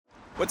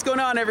What's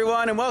going on,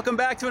 everyone, and welcome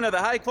back to another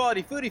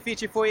high-quality foodie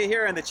feature for you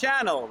here on the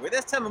channel, where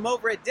this time I'm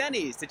over at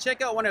Denny's to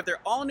check out one of their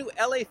all-new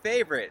LA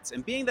favorites.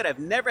 And being that I've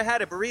never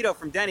had a burrito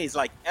from Denny's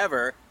like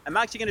ever, I'm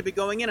actually going to be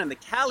going in on the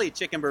CALI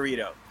chicken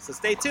burrito. So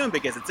stay tuned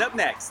because it's up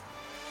next.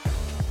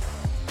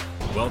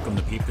 Welcome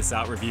to Peep This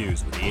Out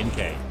Reviews with Ian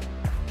K.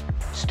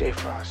 Stay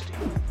frosty.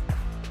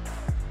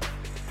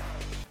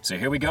 So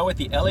here we go with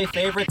the LA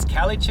favorites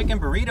CALI chicken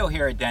burrito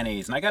here at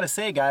Denny's. And I gotta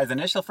say, guys,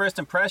 initial first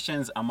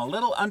impressions, I'm a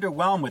little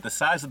underwhelmed with the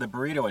size of the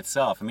burrito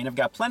itself. I mean, I've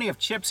got plenty of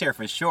chips here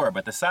for sure,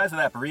 but the size of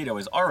that burrito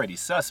is already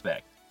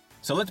suspect.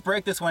 So let's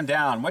break this one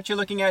down. What you're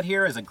looking at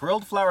here is a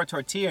grilled flour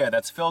tortilla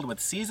that's filled with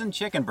seasoned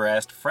chicken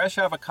breast, fresh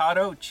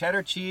avocado,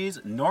 cheddar cheese,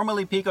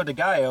 normally Pico de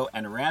Gallo,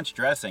 and ranch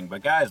dressing.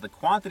 But guys, the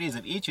quantities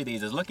of each of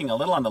these is looking a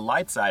little on the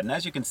light side, and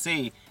as you can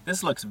see,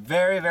 this looks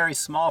very, very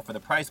small for the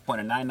price point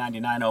of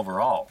 $9.99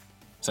 overall.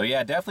 So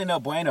yeah, definitely no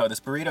bueno. This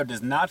burrito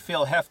does not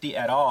feel hefty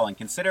at all, and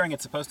considering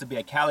it's supposed to be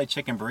a CALI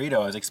chicken burrito,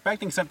 I was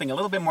expecting something a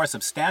little bit more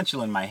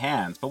substantial in my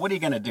hands, but what are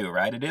you gonna do,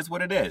 right? It is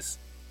what it is.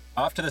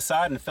 Off to the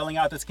side and filling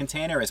out this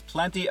container is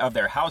plenty of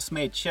their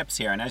house-made chips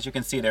here, and as you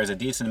can see, there's a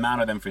decent amount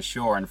of them for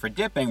sure. And for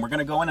dipping, we're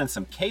gonna go in on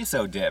some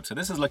queso dip, so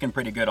this is looking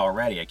pretty good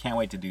already. I can't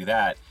wait to do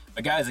that.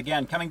 But guys,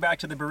 again, coming back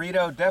to the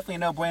burrito, definitely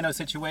no bueno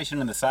situation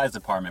in the size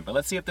department, but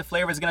let's see if the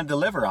flavor is gonna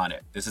deliver on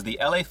it. This is the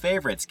LA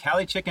favorites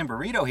CALI chicken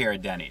burrito here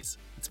at Denny's.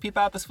 Let's peep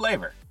out this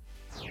flavor.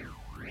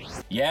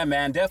 Yeah,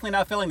 man, definitely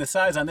not filling the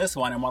size on this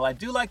one. And while I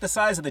do like the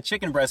size of the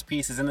chicken breast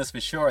pieces in this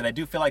for sure, they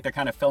do feel like they're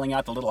kind of filling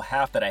out the little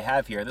half that I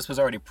have here. This was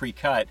already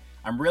pre-cut.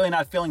 I'm really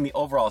not feeling the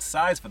overall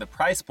size for the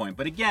price point.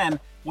 But again,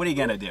 what are you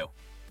gonna do?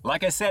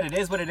 Like I said, it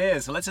is what it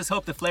is. So let's just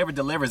hope the flavor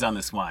delivers on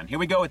this one. Here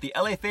we go with the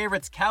LA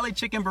favorites CALI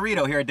chicken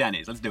burrito here at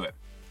Denny's. Let's do it.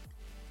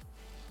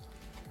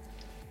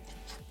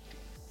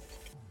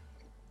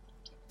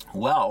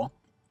 Well,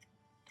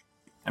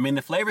 I mean,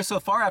 the flavor so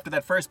far after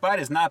that first bite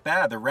is not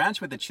bad. The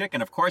ranch with the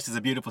chicken, of course, is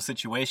a beautiful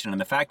situation.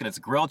 And the fact that it's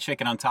grilled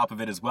chicken on top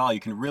of it as well, you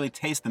can really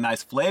taste the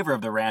nice flavor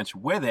of the ranch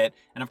with it.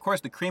 And of course,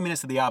 the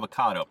creaminess of the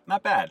avocado.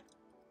 Not bad.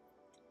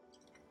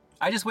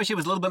 I just wish it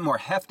was a little bit more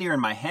heftier in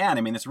my hand.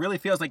 I mean, this really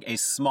feels like a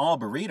small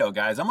burrito,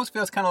 guys. Almost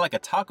feels kind of like a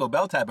Taco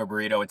Bell type of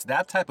burrito. It's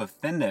that type of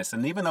thinness.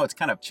 And even though it's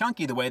kind of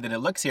chunky the way that it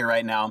looks here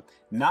right now,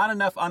 not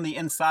enough on the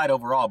inside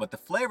overall. But the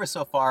flavor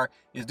so far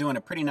is doing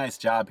a pretty nice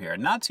job here.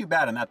 Not too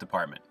bad in that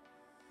department.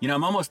 You know,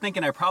 I'm almost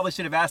thinking I probably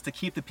should have asked to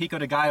keep the Pico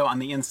de Gallo on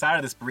the inside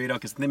of this burrito,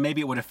 because then maybe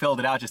it would have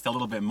filled it out just a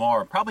little bit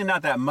more. Probably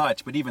not that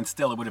much, but even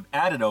still, it would have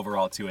added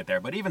overall to it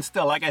there. But even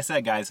still, like I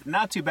said, guys,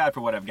 not too bad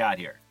for what I've got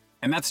here.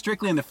 And that's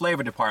strictly in the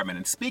flavor department.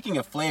 And speaking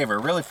of flavor,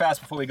 really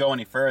fast before we go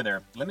any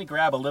further, let me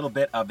grab a little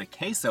bit of the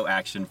queso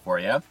action for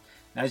you.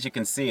 As you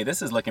can see,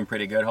 this is looking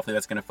pretty good. Hopefully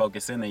that's gonna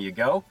focus in. There you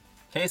go.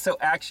 Queso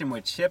action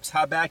with chips.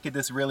 How bad could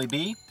this really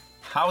be?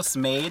 House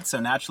made, so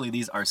naturally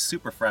these are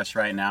super fresh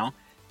right now.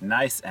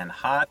 Nice and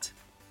hot.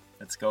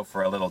 Let's go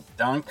for a little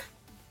dunk.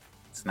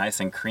 It's nice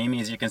and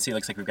creamy, as you can see.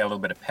 Looks like we've got a little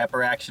bit of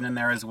pepper action in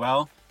there as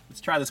well.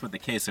 Let's try this with the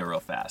queso real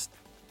fast.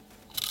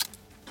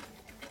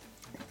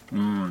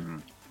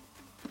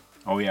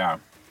 Oh yeah.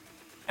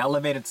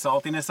 Elevated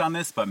saltiness on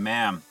this, but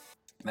man,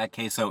 that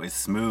queso is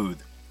smooth.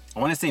 I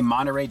want to say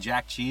Monterey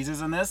Jack cheeses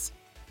in this,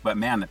 but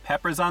man, the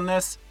peppers on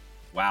this,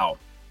 wow.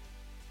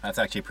 That's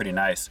actually pretty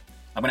nice.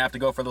 I'm gonna have to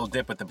go for a little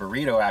dip with the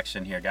burrito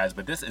action here, guys,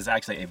 but this is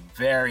actually a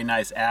very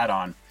nice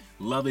add-on.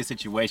 Lovely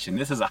situation.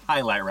 This is a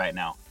highlight right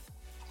now.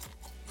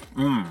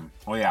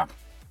 Oh yeah.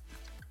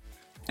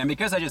 And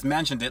because I just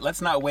mentioned it,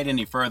 let's not wait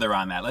any further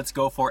on that. Let's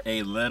go for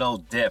a little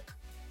dip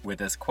with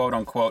this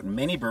quote-unquote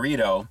mini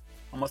burrito,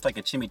 almost like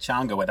a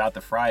chimichanga without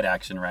the fried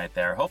action right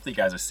there. Hopefully you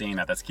guys are seeing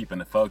that. That's keeping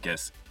the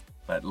focus.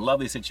 But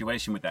lovely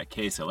situation with that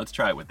queso. Let's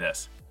try it with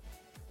this.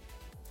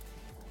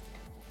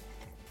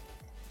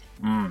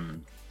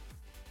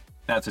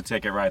 That's a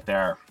ticket right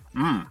there.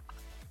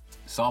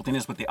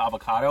 Saltiness with the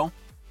avocado.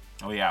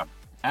 Oh yeah,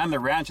 and the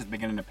ranch is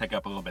beginning to pick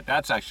up a little bit.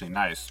 That's actually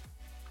nice.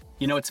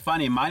 You know, it's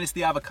funny, minus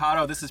the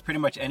avocado, this is pretty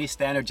much any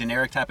standard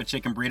generic type of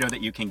chicken burrito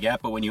that you can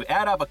get, but when you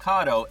add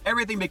avocado,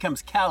 everything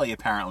becomes Cali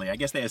apparently. I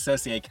guess they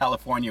associate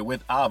California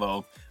with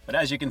avo, but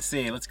as you can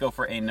see, let's go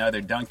for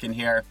another dunk in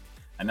here.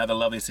 Another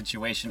lovely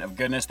situation of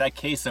goodness. That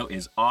queso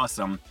is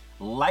awesome.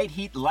 Light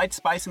heat, light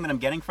spicing that I'm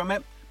getting from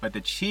it, but the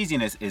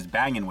cheesiness is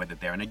banging with it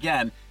there. And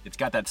again, it's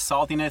got that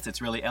saltiness,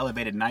 it's really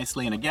elevated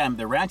nicely, and again,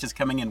 the ranch is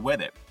coming in with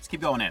it. Let's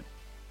keep going in.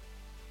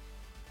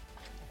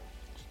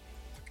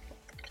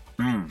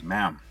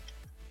 Man,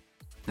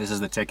 this is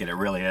the ticket, it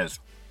really is.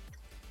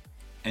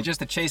 And just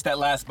to chase that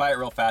last bite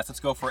real fast, let's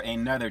go for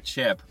another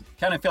chip.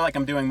 Kind of feel like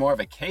I'm doing more of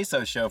a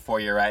queso show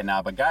for you right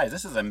now, but guys,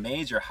 this is a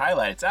major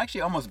highlight. It's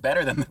actually almost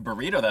better than the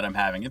burrito that I'm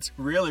having. It's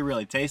really,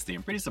 really tasty.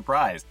 I'm pretty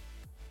surprised.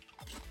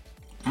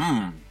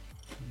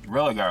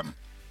 Really good.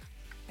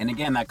 And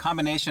again, that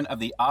combination of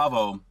the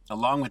avo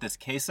along with this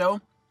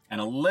queso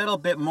and a little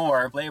bit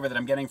more flavor that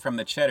I'm getting from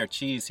the cheddar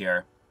cheese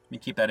here. Let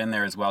me keep that in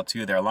there as well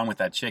too there, along with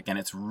that chicken.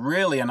 It's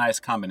really a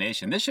nice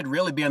combination. This should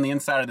really be on the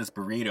inside of this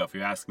burrito, if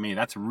you ask me.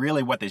 That's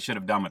really what they should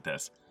have done with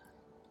this.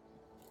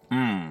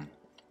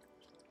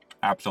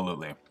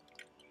 Absolutely.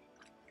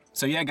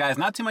 So yeah, guys,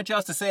 not too much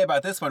else to say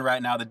about this one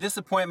right now. The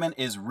disappointment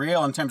is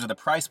real in terms of the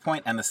price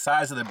point and the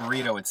size of the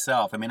burrito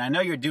itself. I mean, I know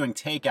you're doing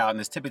takeout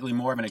and it's typically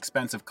more of an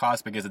expensive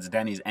cost because it's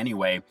Denny's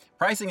anyway.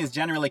 Pricing is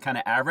generally kind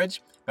of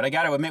average, but I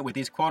got to admit with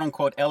these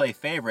quote-unquote LA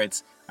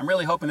favorites, I'm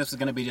really hoping this is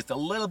going to be just a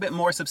little bit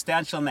more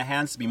substantial in the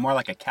hands to be more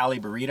like a Cali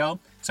burrito,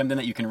 something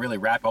that you can really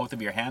wrap both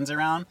of your hands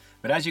around.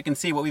 But as you can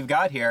see, what we've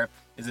got here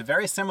is a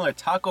very similar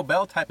Taco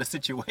Bell type of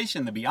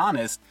situation, to be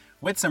honest,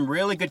 with some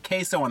really good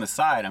queso on the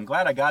side. I'm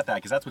glad I got that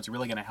because that's what's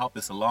really going to help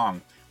this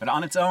along. But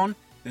on its own,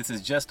 this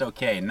is just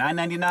okay.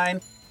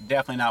 $9.99,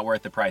 definitely not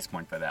worth the price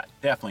point for that.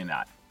 Definitely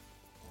not.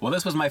 Well,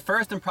 this was my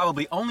first and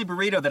probably only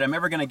burrito that I'm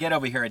ever going to get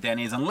over here at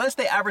Denny's, unless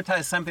they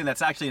advertise something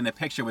that's actually in the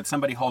picture with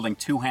somebody holding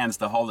two hands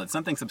to hold it.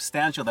 Something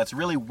substantial that's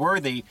really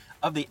worthy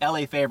of the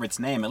LA Favorites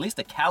name, at least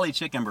a Cali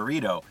Chicken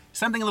Burrito.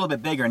 Something a little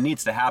bit bigger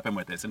needs to happen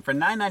with this, and for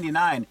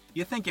 $9.99,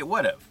 you think it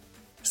would have.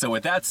 So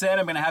with that said,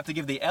 I'm going to have to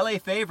give the LA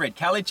Favorite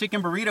Cali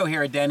Chicken Burrito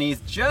here at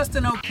Denny's just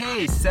an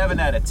okay 7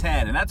 out of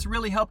 10. And that's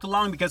really helped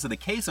along because of the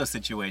queso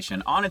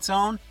situation. On its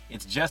own,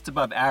 it's just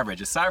above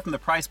average. Aside from the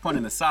price point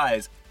and the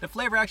size, the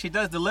flavor actually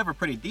does deliver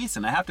pretty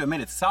decent. I have to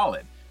admit it's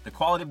solid. The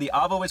quality of the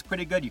avo is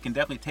pretty good. You can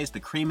definitely taste the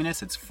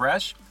creaminess. It's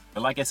fresh.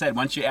 But like I said,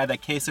 once you add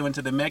that queso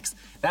into the mix,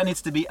 that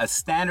needs to be a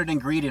standard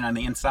ingredient on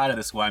the inside of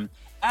this one.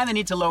 And they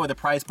need to lower the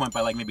price point by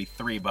like maybe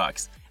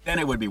 $3. Then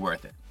it would be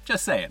worth it.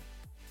 Just saying.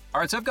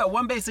 Alright, so I've got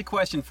one basic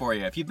question for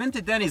you. If you've been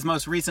to Denny's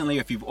most recently,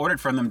 or if you've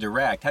ordered from them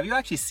direct, have you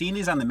actually seen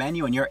these on the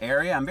menu in your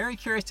area? I'm very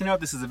curious to know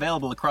if this is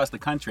available across the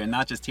country and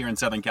not just here in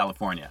Southern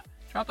California.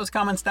 Drop those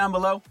comments down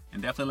below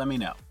and definitely let me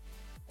know.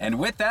 And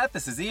with that,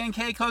 this is Ian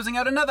K closing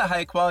out another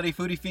high-quality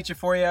foodie feature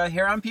for you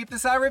here on Peep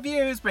This Out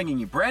Reviews, bringing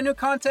you brand new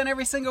content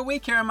every single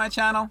week here on my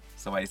channel.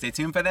 So why stay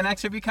tuned for the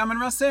next review coming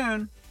real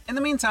soon. In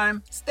the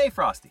meantime, stay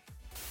frosty.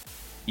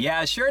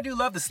 Yeah, I sure do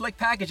love the slick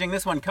packaging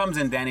this one comes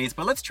in, Denny's,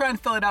 but let's try and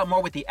fill it out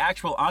more with the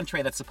actual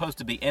entree that's supposed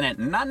to be in it,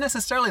 and not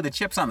necessarily the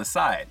chips on the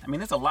side. I mean,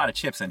 there's a lot of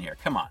chips in here,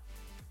 come on.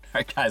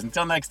 Alright guys,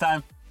 until next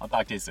time, I'll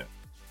talk to you soon.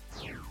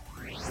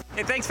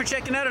 Hey, thanks for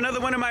checking out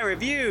another one of my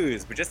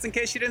reviews, but just in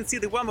case you didn't see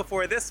the one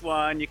before this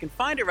one, you can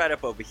find it right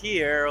up over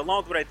here,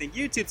 along with what I think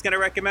YouTube's gonna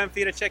recommend for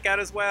you to check out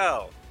as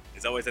well.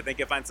 As always, I think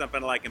you'll find something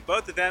to like in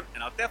both of them,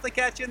 and I'll definitely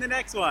catch you in the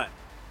next one.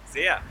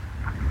 See ya.